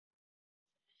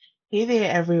Hey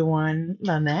there, everyone.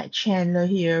 Lynette Chandler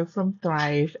here from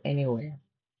Thrive Anywhere.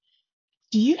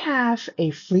 Do you have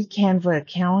a free Canva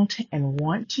account and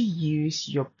want to use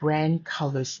your brand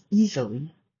colors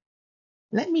easily?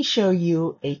 Let me show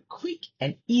you a quick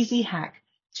and easy hack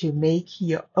to make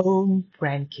your own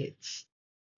brand kits.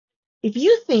 If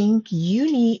you think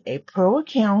you need a pro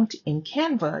account in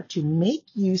Canva to make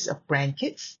use of brand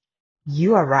kits,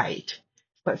 you are right.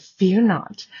 But fear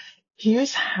not.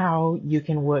 Here's how you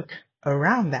can work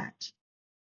around that.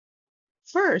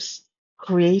 First,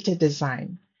 create a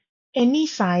design. Any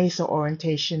size or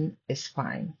orientation is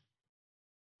fine.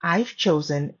 I've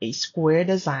chosen a square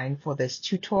design for this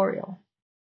tutorial.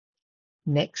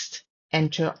 Next,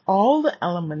 enter all the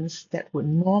elements that would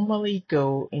normally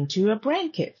go into a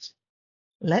brand kit.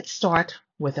 Let's start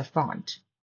with a font.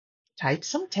 Type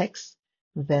some text,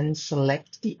 then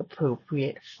select the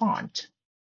appropriate font.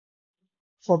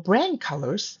 For brand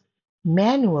colors,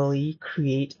 manually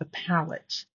create a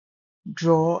palette.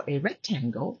 Draw a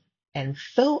rectangle and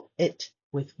fill it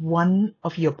with one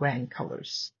of your brand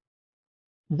colors.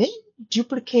 Then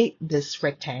duplicate this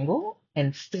rectangle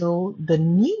and fill the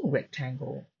new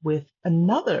rectangle with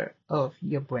another of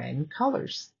your brand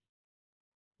colors.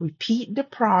 Repeat the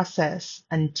process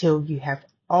until you have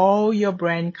all your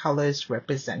brand colors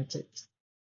represented.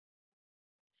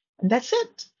 And that's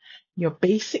it. Your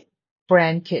basic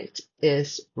brand kit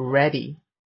is ready.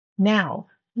 Now,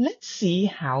 let's see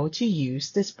how to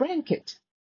use this brand kit.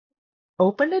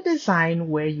 Open the design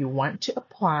where you want to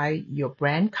apply your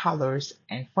brand colors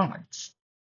and fonts.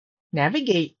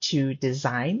 Navigate to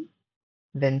Design,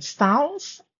 then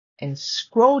Styles, and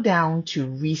scroll down to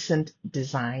Recent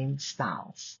Design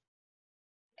Styles.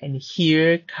 And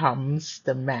here comes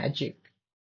the magic.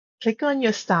 Click on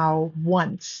your style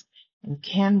once, and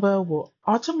Canva will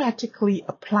automatically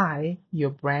apply your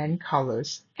brand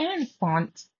colors and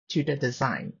fonts to the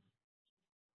design.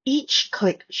 Each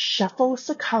click shuffles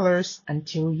the colors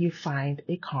until you find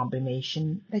a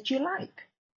combination that you like.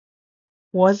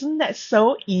 Wasn't that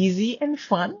so easy and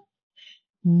fun?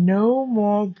 No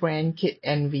more brand kit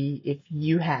envy if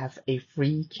you have a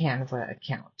free Canva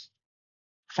account.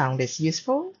 Found this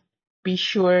useful? Be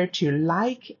sure to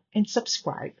like and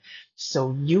subscribe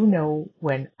so you know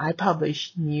when I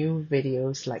publish new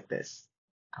videos like this.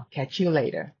 I'll catch you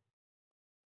later.